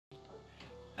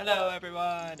Hello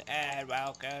everyone, and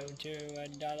welcome to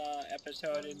another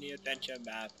episode in the adventure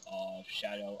map of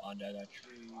Shadow Under the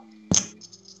Tree.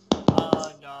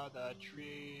 Under the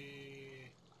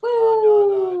tree. Under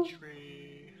the Woo!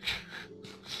 tree.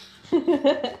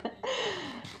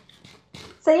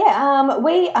 So yeah,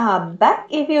 we are back.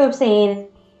 If you have seen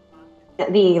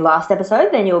the last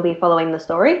episode, then you'll be following the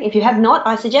story. If you have not,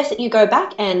 I suggest that you go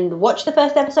back and watch the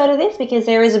first episode of this because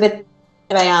there is a bit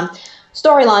of a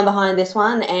storyline behind this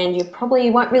one, and you probably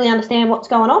won't really understand what's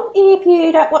going on if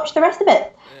you don't watch the rest of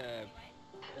it.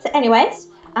 So anyways,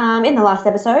 in the last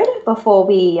episode, before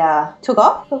we took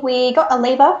off, we got a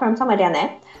lever from somewhere down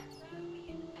there.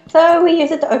 So we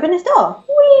used it to open this door.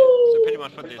 Whee! So pretty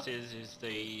much what this is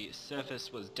the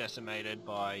surface was decimated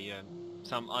by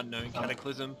some unknown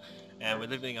cataclysm, and we're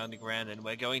living underground and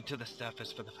we're going to the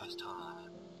surface for the first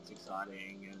time. It's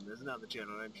exciting, and there's another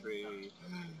journal entry.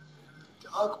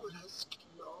 Darkwood has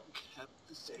long kept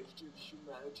the safety of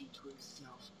humanity to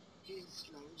himself. He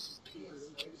enslaves his people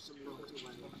and keeps them locked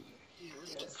away. He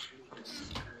has kept the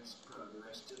secrets from the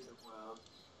rest of the world.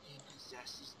 He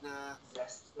possesses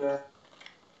the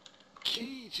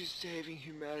key to saving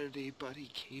humanity, but he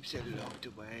keeps it locked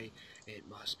away. It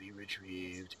must be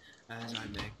retrieved as I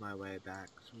make my way back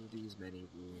through these many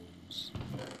rooms.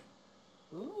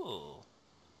 Ooh.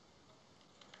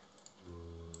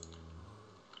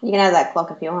 You can have that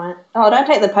clock if you want. Oh, don't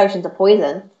take the potions of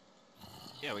poison.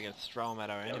 Yeah, we're going to throw them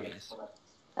at our enemies.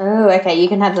 Oh, okay, you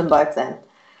can have them both then.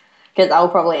 Because I'll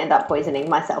probably end up poisoning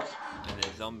myself. And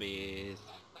there's zombies.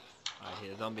 I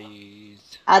hear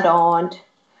zombies. I don't.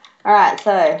 Alright,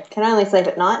 so, can only sleep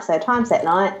at night, so time set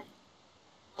night.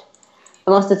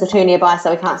 The monsters are too nearby,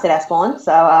 so we can't set our spawn,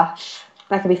 so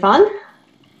that could be fun.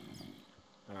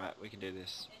 Alright, we can do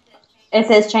this. It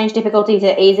says change difficulty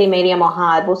to easy, medium, or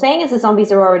hard. Well, seeing as the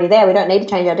zombies are already there, we don't need to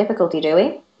change our difficulty, do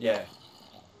we? Yeah.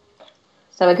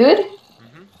 So we're good?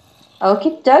 Mm-hmm.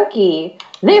 Okie dokie.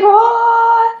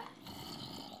 Leroy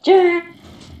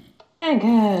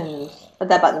Jenkins. What'd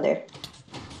that button do?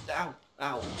 Ow!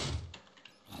 Ow!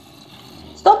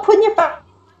 Stop putting your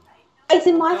face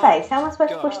in my face. How am I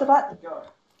supposed to push the button?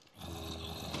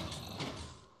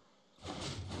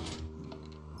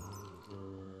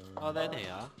 Oh, there they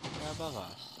are. They're above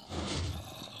us.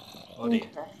 Oh dear.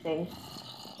 Interesting.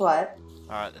 What?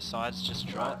 Alright, the sides just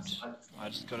dropped. I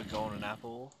just got a golden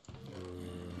apple.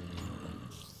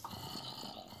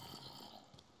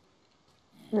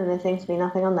 No, there seems to be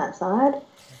nothing on that side.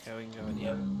 Okay, we can go in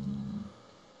here.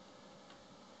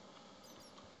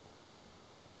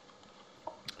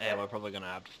 Yeah, we're probably going to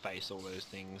have to face all those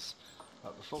things.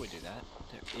 But before we do that,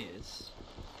 there is...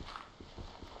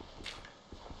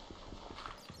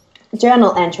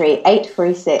 Journal entry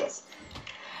 836.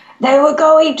 They were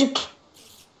going to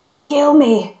kill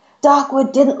me.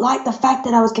 Darkwood didn't like the fact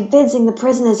that I was convincing the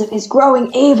prisoners of his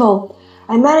growing evil.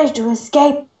 I managed to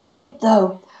escape,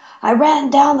 though. I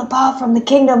ran down the path from the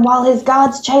kingdom while his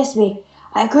guards chased me.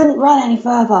 I couldn't run any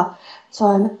further, so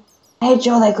I made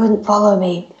sure they couldn't follow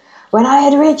me. When I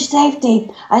had reached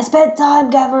safety, I spent time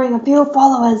gathering a few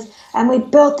followers, and we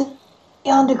built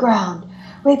the underground.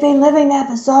 We've been living there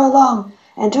for so long,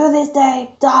 and to this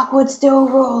day, Darkwood still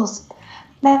rules.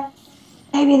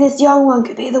 Maybe this young one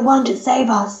could be the one to save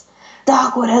us.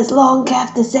 Darkwood has long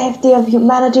kept the safety of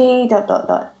humanity...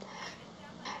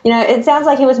 You know, it sounds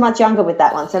like he was much younger with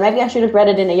that one, so maybe I should have read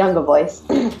it in a younger voice.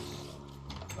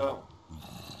 Oh.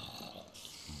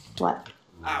 What?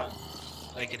 Ow!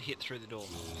 I get hit through the door.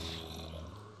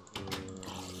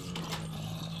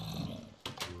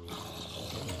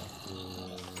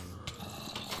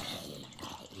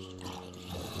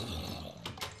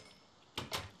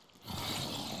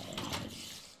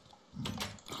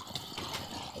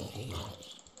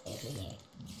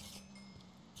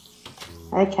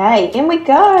 Okay, in we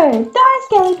go! Die,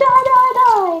 Skelly! Die, die,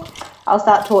 die! I'll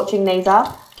start torching these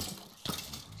up.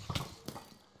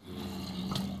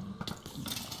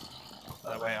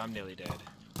 That way I'm nearly dead.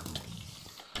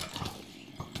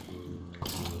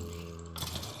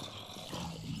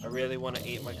 I really want to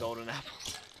eat my golden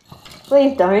apples.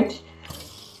 Please don't.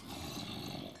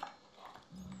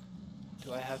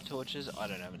 Do I have torches? I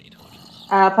don't have any torches.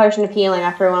 Potion of healing,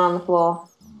 I threw one on the floor.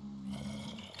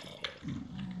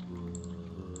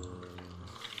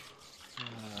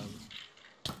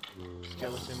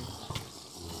 Skeleton.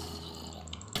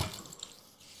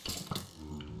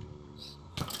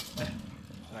 Okay,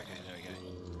 there we go.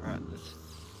 Alright,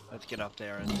 let's get up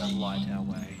there and light our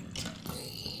way.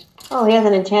 Oh, he has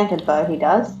an enchanted bow, he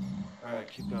does. Alright,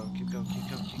 keep going, keep going, keep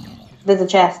going, keep going. There's a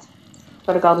chest.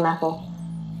 Got a golden apple.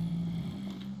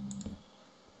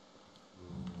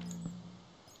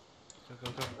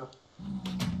 Go, go, go.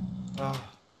 Oh.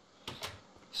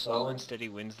 Slow and steady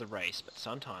wins the race, but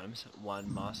sometimes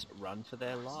one must run for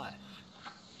their life.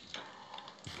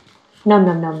 Nom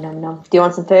nom nom nom nom. Do you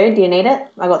want some food? Do you need it?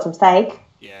 I got some steak.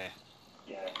 Yeah.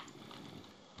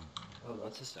 Oh,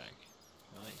 lots of steak.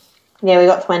 Nice. Yeah, we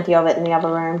got 20 of it in the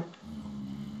other room.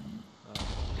 Oh,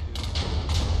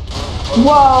 cool.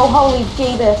 Whoa, holy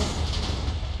Jeebus.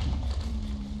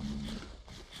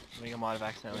 I think I might have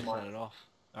accidentally set it off.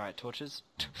 Alright, torches.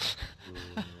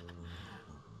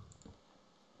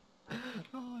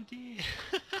 Oh dear.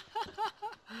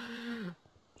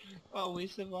 Well, we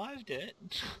survived it.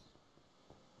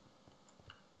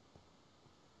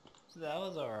 So that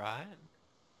was alright.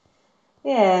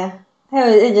 Yeah.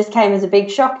 It just came as a big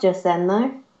shock just then,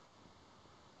 though.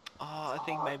 Oh, I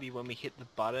think maybe when we hit the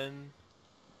button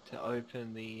to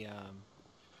open the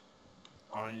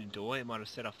iron door, it might have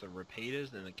set off the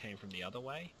repeaters, and it came from the other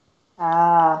way.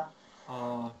 Ah.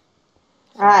 Oh.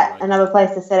 Alright, Like another that.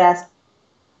 place to set our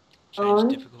Change stone.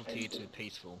 difficulty to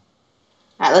peaceful.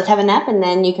 Alright, let's have a nap and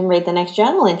then you can read the next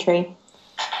journal entry.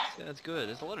 Sounds good.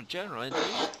 There's a lot of journal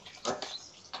entries.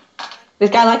 This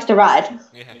guy likes to ride.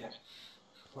 Yeah.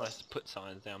 Let's put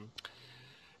signs down.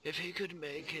 If he could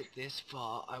make it this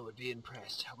far, I would be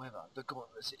impressed. However, the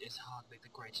gauntlet is hardly the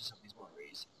greatest of his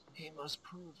worries. He must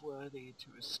prove worthy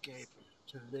to escape,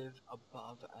 to live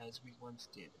above as we once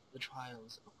did. The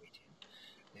trials await him.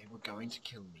 They were going to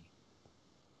kill me.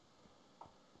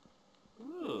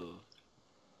 Ooh.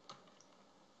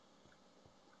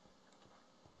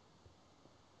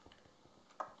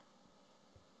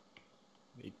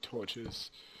 Need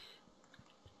torches.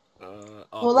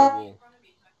 Well, let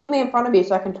me in front of you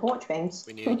so I can torch things.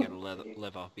 We need to get a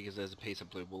lever because there's a piece of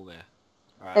blue wool there.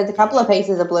 Alright, There's a couple of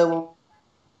pieces of blue wool,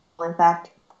 in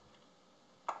fact.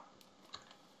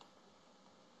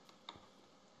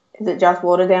 Is it just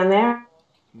water down there?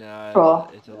 No,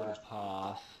 it's a little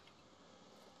path.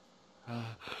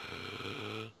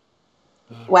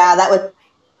 Wow, that was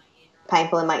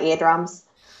painful in my eardrums.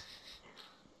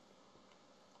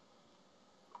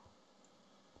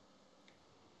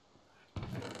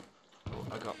 Oh,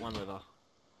 I got one lever.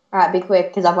 Alright, be quick,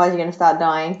 because otherwise you're going to start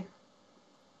dying.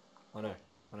 Oh no.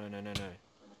 Oh no, no, no, no.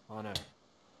 Oh no.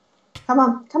 Come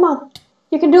on, come on.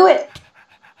 You can do it.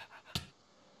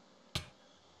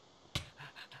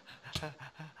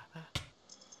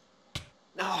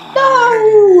 No!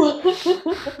 No!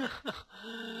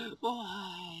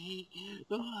 Why?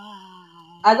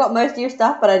 Why? I got most of your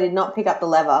stuff, but I did not pick up the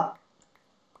lever.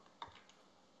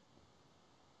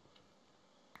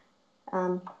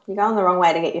 You're going the wrong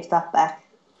way to get your stuff back.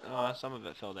 Oh, some of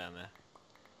it fell down there.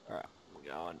 Alright,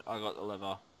 we're going. I got the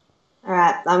lever.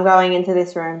 Alright, I'm going into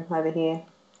this room over here.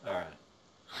 Alright.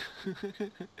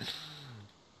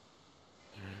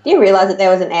 Do you realise that there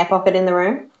was an air pocket in the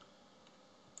room?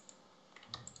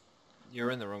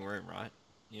 You're in the wrong room, right?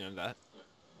 You know that?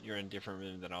 You're in a different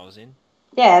room than I was in?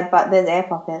 Yeah, but there's air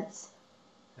pockets.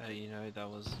 How do you know there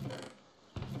was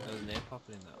an air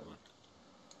pocket in that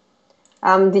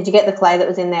one? Did you get the clay that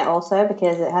was in there also?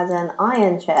 Because it has an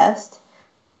iron chest,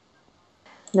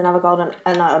 another golden,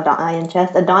 not an iron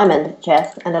chest, a diamond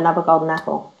chest, and another golden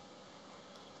apple.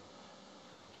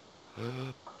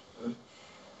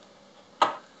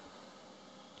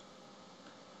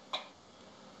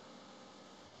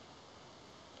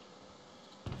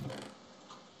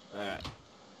 Alright.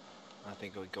 I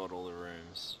think we got all the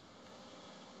rooms.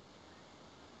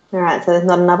 Alright, so there's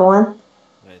not another one?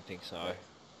 I don't think so.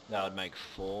 That would make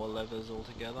 4 levers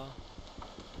altogether.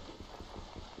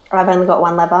 I've only got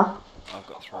one lever. I've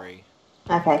got 3.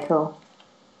 Okay, cool.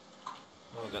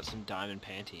 Oh, I've got some diamond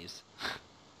panties.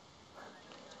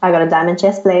 I got a diamond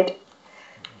chest plate.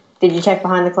 Did you check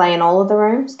behind the clay in all of the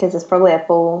rooms? Because there's probably a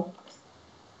full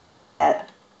set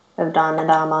of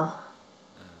diamond armor.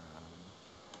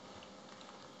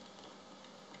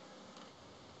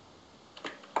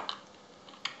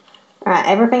 Alright,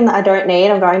 everything that I don't need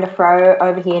I'm going to throw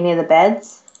over here near the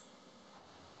beds.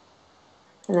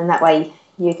 And then that way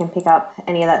you can pick up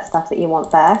any of that stuff that you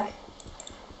want back.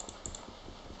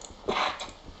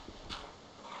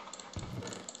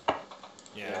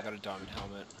 Yeah, I got a diamond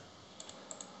helmet.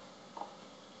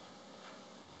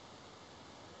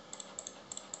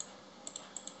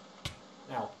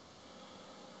 Ow.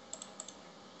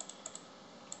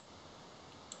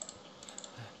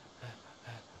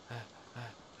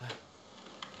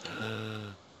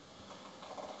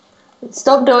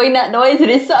 Stop doing that noise, it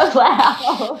is so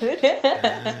loud.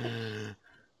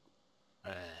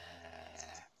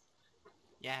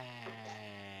 Yeah.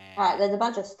 Alright, there's a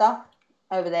bunch of stuff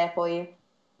over there for you.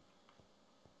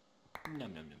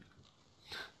 Num num num.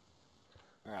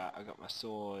 Alright, I got my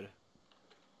sword.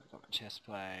 Got my chest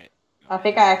plate. I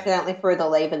think I accidentally threw the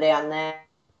lever down there.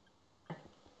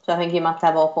 So I think you must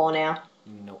have all 4 now.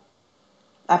 Nope.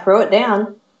 I threw it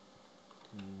down.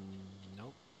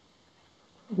 Nope.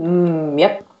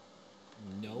 Yep.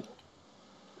 Nope.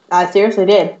 I seriously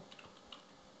did.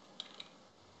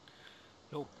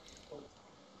 Nope.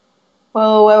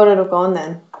 Well, where would it have gone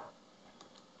then?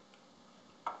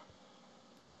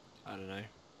 I don't know.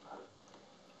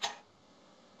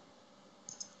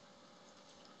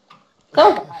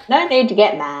 So, no need to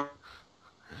get mad.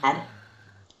 I'm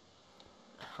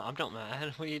not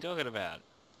mad. What are you talking about?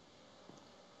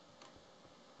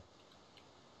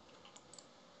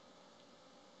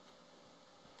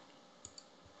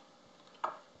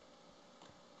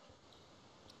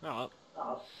 Oh,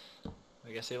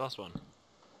 I guess he lost one.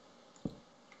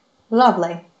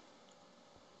 Lovely.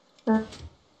 Alright,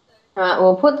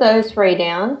 we'll put those 3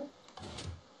 down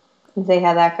and see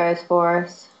how that goes for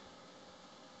us.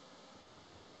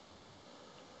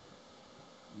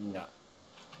 No.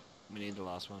 We need the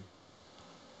last one.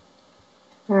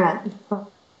 Alright.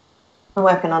 I'm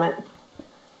working on it.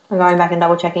 I'm going back and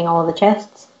double checking all of the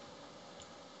chests.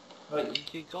 Oh,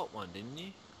 you got one, didn't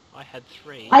you? I had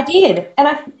 3. I did,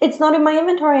 and it's not in my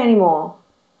inventory anymore.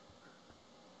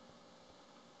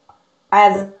 I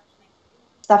have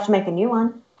stuff to make a new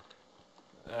one.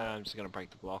 I'm just gonna break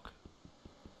the block.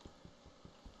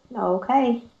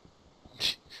 Okay.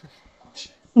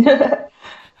 Wait,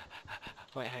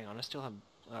 hang on. I still have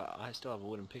a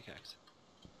wooden pickaxe.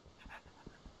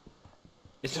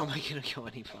 It's not making it go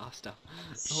any faster.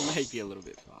 Or maybe a little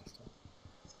bit faster.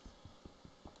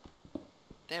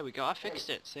 There we go. I fixed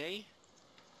it. See?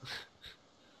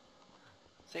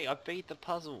 See, I beat the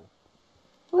puzzle.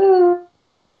 Woo!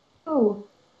 Ooh.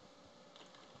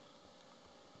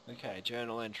 Okay,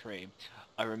 journal entry.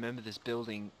 I remember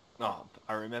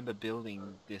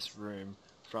building this room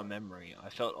from memory. I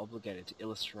felt obligated to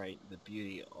illustrate the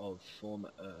beauty of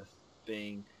former Earth,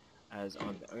 being as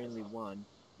I'm the only one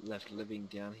left living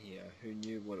down here who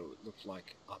knew what it would look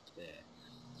like up there.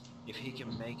 If he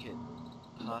can make it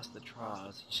past the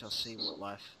trials, he shall see what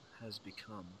life has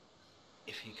become.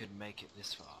 If he could make it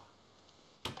this far.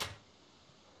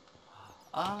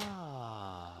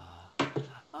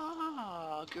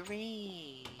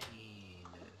 Green.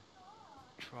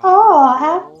 Oh,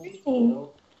 how pretty.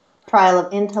 Trial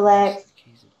of intellect.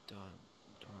 Keys of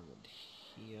diamond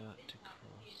here to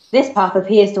cross. This path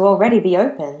appears to already be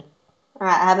open.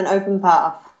 Alright, I have an open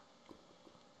path.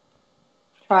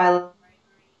 Trial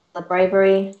of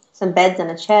bravery. Some beds and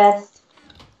a chest.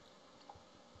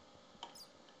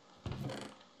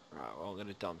 Right, well, I'm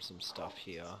gonna dump some stuff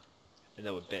here. And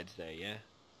there were beds there, yeah?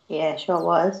 Yeah, sure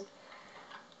was.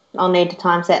 I'll need to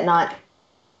time set night.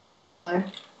 There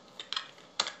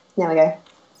we go.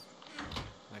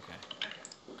 Okay.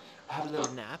 Have a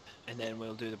little nap, and then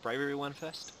we'll do the bravery one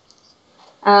first.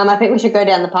 I think we should go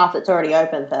down the path that's already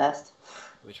open first.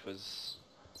 Which was...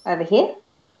 Over here.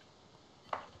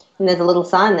 And there's a little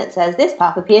sign that says, this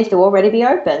path appears to already be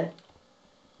open.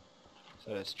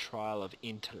 So it's trial of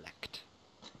intellect.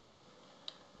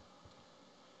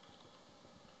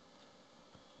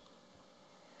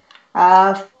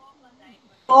 Uh,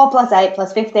 4 plus 8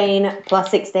 plus 15 plus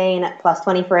 16 plus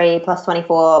 23 plus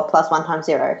 24 plus 1 times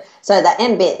 0. So the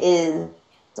M bit is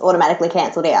automatically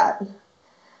cancelled out.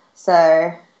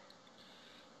 So...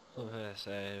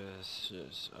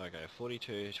 Okay,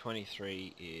 42,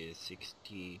 23 is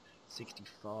 60,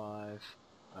 65,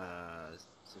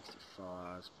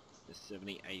 65,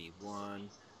 70, 81,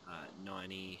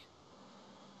 90,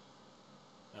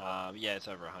 yeah, it's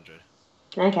over 100.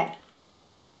 Okay.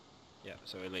 Yeah,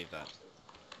 so we leave that.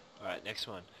 Alright, next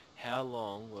one. How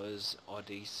long was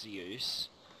Odysseus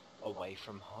away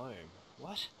from home?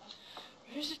 What?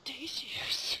 Who's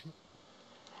Odysseus?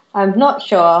 I'm not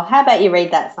sure. How about you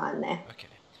read that sign there? Okay.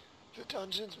 The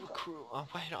dungeons were cruel. Oh,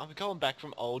 wait, I'm going back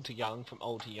from old to young, from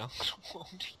old to young, from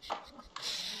old to young.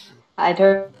 I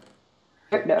don't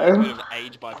There's a know. bit of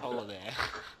age bipolar there.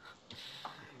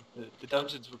 The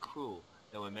dungeons were cruel.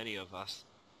 There were many of us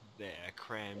there,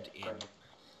 crammed in,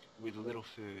 with little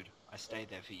food. I stayed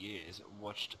there for years,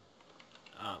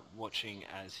 watching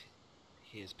as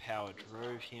his power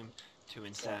drove him to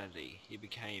insanity. He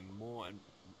became more and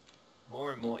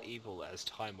more evil as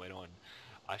time went on.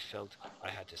 I felt I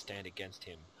had to stand against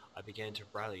him. I began to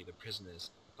rally the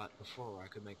prisoners, but before I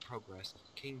could make progress,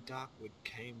 King Darkwood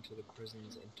came to the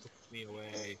prisons and took me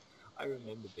away. I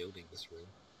remember building this room.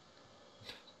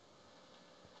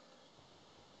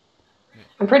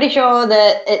 I'm pretty sure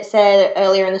that it said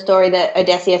earlier in the story that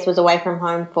Odysseus was away from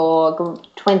home for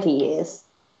 20 years.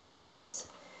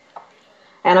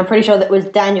 And I'm pretty sure that was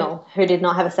Daniel who did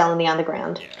not have a cell in the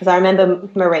underground. Because I remember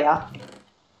Maria.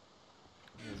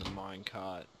 There's a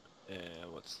minecart.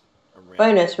 What's around?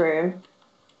 Bonus room.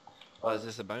 Oh, is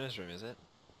this a bonus room, is it?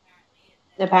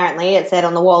 Apparently, it said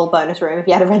on the wall bonus room if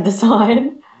you had read the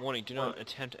sign. Warning, do not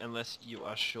attempt unless you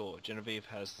are sure. Genevieve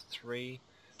has three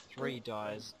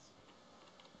dyes.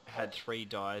 Had 3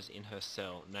 dyes in her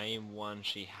cell. Name one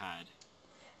she had.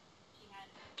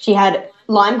 She had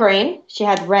lime green, she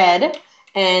had red,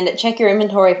 and check your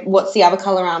inventory. What's the other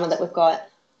colour armour that we've got?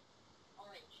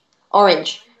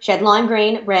 Orange. She had lime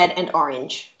green, red, and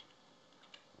orange.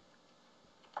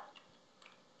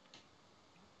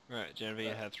 Right,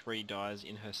 Genevieve had 3 dyes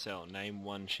in her cell. Name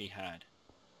one she had.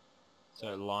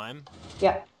 So lime.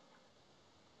 Yep.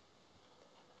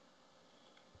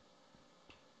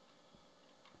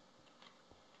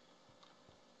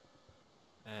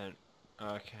 And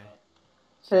okay.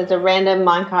 So there's a random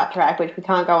minecart track which we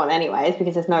can't go on anyways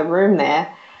because there's no room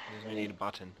there. Because we need a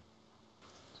button.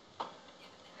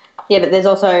 Yeah, but there's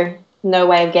also no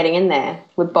way of getting in there.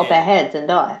 We'd bop our heads and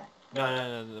die.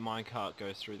 No, the minecart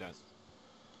goes through that.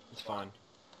 It's fine.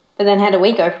 But then how do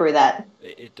we go through that?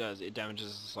 It does. It damages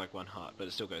us like 1 heart, but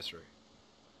it still goes through.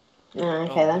 Oh,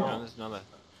 okay then. No, there's another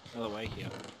way here.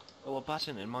 Oh, a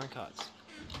button and minecarts.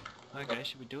 Okay,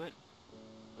 should we do it?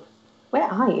 Where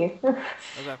are you?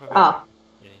 Oh.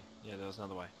 Yeah, there was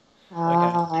another way.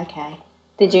 Oh, okay.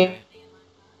 Did you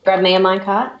grab me a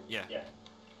minecart? Yeah.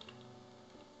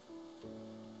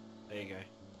 There you go.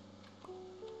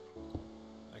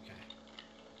 Okay.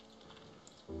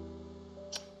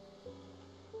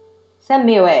 Send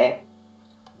me away.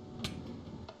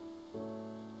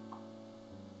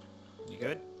 You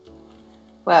good?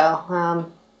 Well,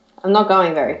 I'm not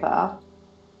going very far.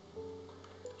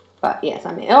 But yes,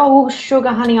 I'm in. Oh, sugar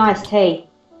honey iced tea.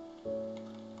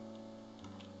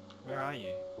 Where are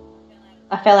you?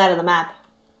 I fell out of the map.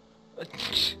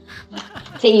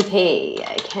 TP,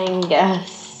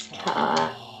 Kangas,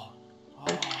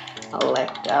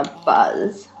 Electa,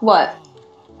 Buzz. What?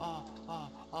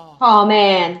 Oh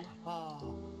man.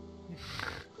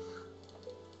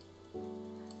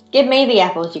 Give me the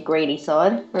apples, you greedy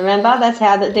sod. Remember, that's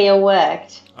how the deal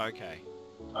worked. Okay.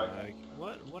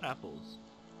 What apples?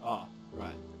 Oh,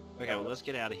 right. Okay, well let's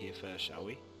get out of here first, shall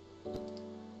we?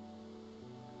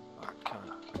 I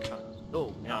can't.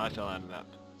 Oh, now I fell out of the map.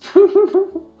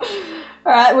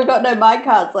 Alright, we've got no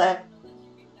minecarts left.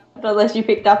 Unless you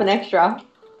picked up an extra.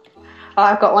 Oh,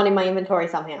 I've got one in my inventory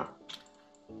somehow.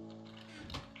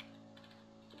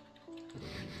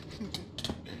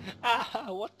 Ah,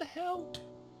 what the hell?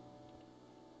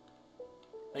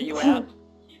 Are you out?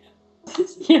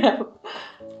 Yeah.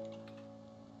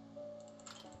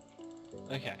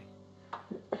 Okay.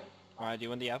 Alright, do you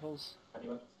want the apples?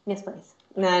 Yes, please.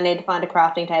 No, I need to find a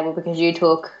crafting table because you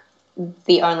took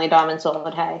the only diamond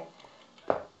sword, hey.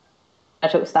 I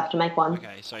took stuff to make one.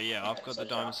 Okay, so yeah, I've got the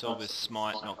diamond sword with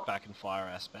smite, knockback and fire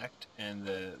aspect, and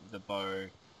the bow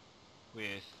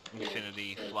with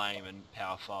infinity, flame and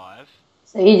power 5.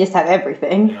 So you just have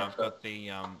everything. And I've got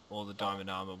the all the diamond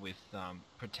armor with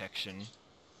protection.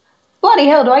 Bloody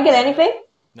hell, do I get anything?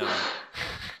 No.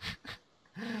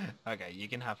 Okay, you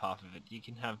can have half of it. You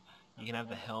can have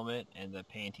the helmet and the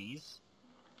panties.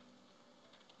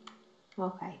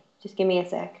 Okay, just give me a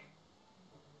sec.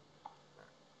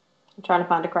 I'm trying to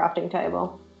find a crafting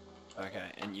table.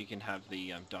 Okay, and you can have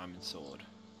the diamond sword.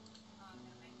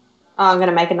 Oh, I'm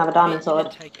gonna make another diamond sword.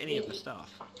 You didn't take any of the stuff.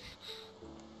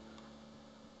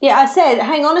 Yeah, I said,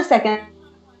 hang on a second.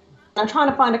 I'm trying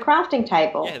to find a crafting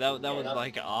table. Yeah, that was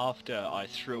like after I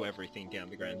threw everything down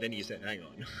the ground. Then you said, hang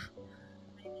on.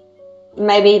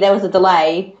 Maybe there was a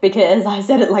delay because I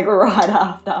said it like right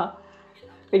after.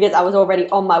 Because I was already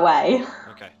on my way.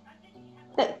 Okay.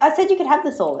 I said you could have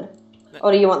the sword. No.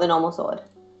 Or do you want the normal sword?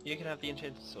 You can have the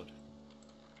enchanted sword.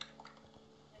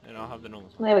 And I'll have the normal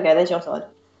sword. There we go, there's your sword.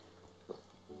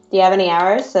 Do you have any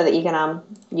arrows so that you can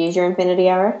use your infinity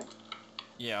arrow?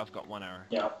 Yeah, I've got 1 arrow.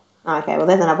 Yeah. Okay, well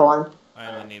there's another one.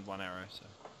 I only need 1 arrow, so.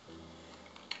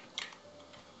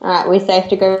 Alright, we safe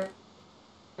to go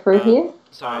through here?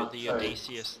 So the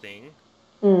Odysseus thing,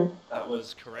 that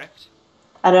was correct?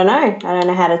 I don't know. I don't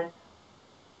know how to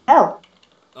tell.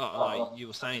 Oh, you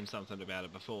were saying something about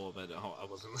it before, but I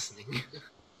wasn't listening.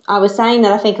 I was saying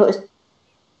that I think it was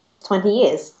 20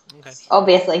 years. Okay.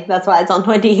 Obviously, that's why it's on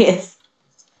 20 years.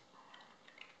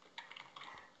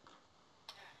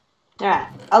 Alright,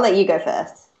 I'll let you go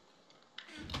first.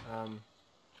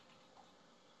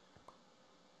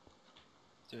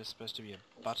 Is there supposed to be a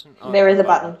button? Oh, There is a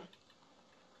button.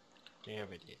 There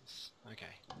it is.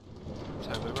 Okay.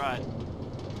 So we're right.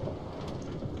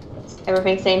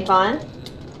 Everything seemed fine?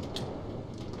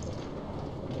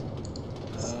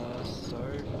 So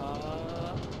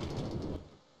far...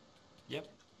 Yep.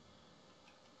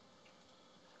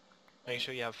 Make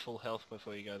sure you have full health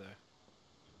before you go though.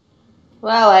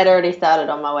 Well, I'd already started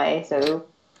on my way, so...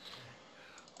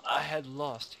 I had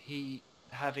lost. He,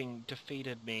 having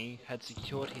defeated me, had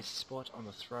secured his spot on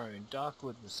the throne.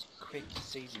 Darkwood was quick to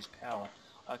seize his power.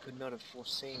 I could not have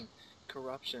foreseen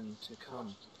corruption to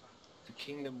come. The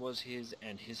kingdom was his,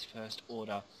 and his first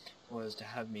order was to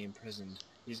have me imprisoned.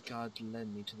 His guards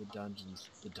led me to the dungeons.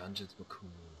 The dungeons were cool.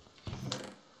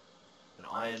 An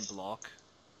iron block,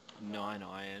 9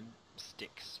 iron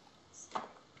sticks.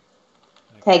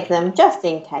 Okay. Take them, just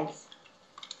in case.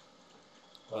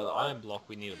 Well, the iron block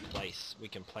we need a place. We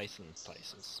can place in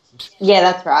places. Yeah,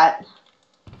 that's right.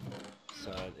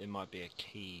 So it might be a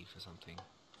key for something.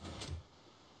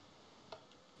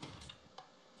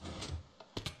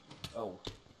 Oh.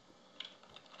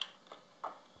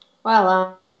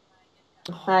 Well,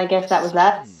 I guess that was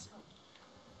that. Sun.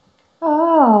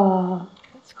 Oh.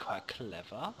 That's quite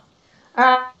clever.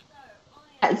 Alright,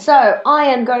 so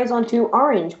iron goes onto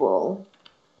orange wool.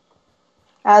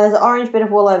 There's an orange bit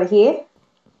of wool over here.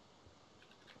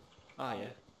 Oh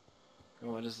yeah.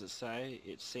 And what does it say?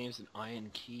 It seems an iron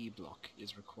key block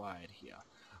is required here.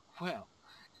 Well,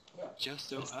 just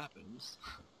so happens.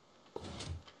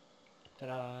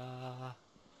 Ta-da!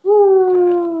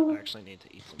 Woo. Okay, I actually need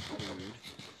to eat some food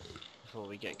before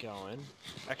we get going.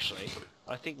 Actually,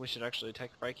 I think we should actually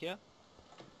take a break here.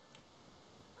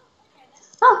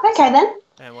 Oh, okay then.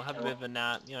 And we'll have a bit of a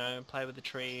nap, you know, play with the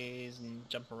trees and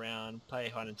jump around, play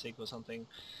hide and seek or something.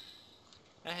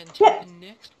 And take the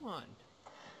next one.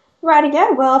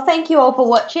 Righty-go. Well, thank you all for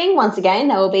watching. Once again,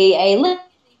 there will be a link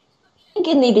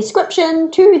in the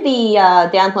description to the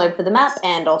download for the map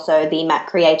and also the map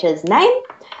creator's name.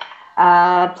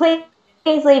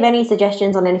 Please leave any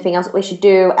suggestions on anything else that we should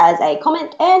do as a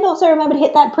comment, and also remember to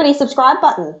hit that pretty subscribe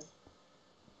button.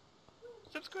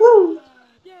 Subscribe! Woo!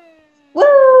 Yay!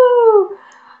 Woo!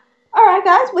 Alright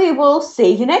guys, we will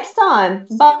see you next time.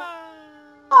 Bye!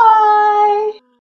 Bye!